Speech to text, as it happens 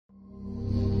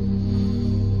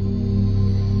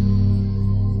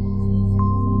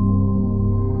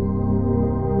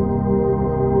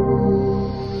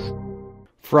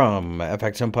From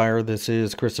FX Empire, this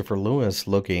is Christopher Lewis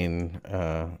looking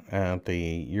at the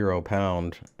Euro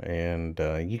Pound. And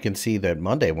you can see that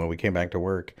Monday when we came back to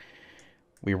work,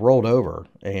 we rolled over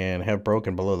and have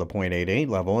broken below the 0.88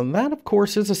 level. And that, of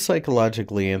course, is a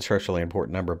psychologically and structurally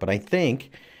important number. But I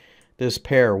think this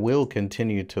pair will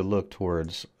continue to look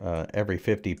towards every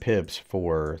 50 pips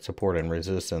for support and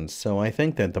resistance. So I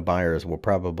think that the buyers will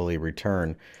probably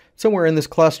return somewhere in this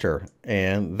cluster,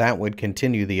 and that would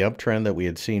continue the uptrend that we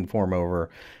had seen form over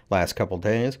last couple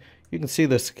days. You can see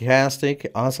the stochastic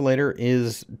oscillator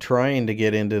is trying to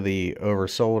get into the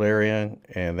oversold area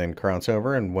and then cross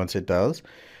over, and once it does,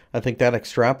 I think that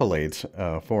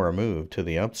extrapolates for a move to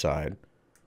the upside.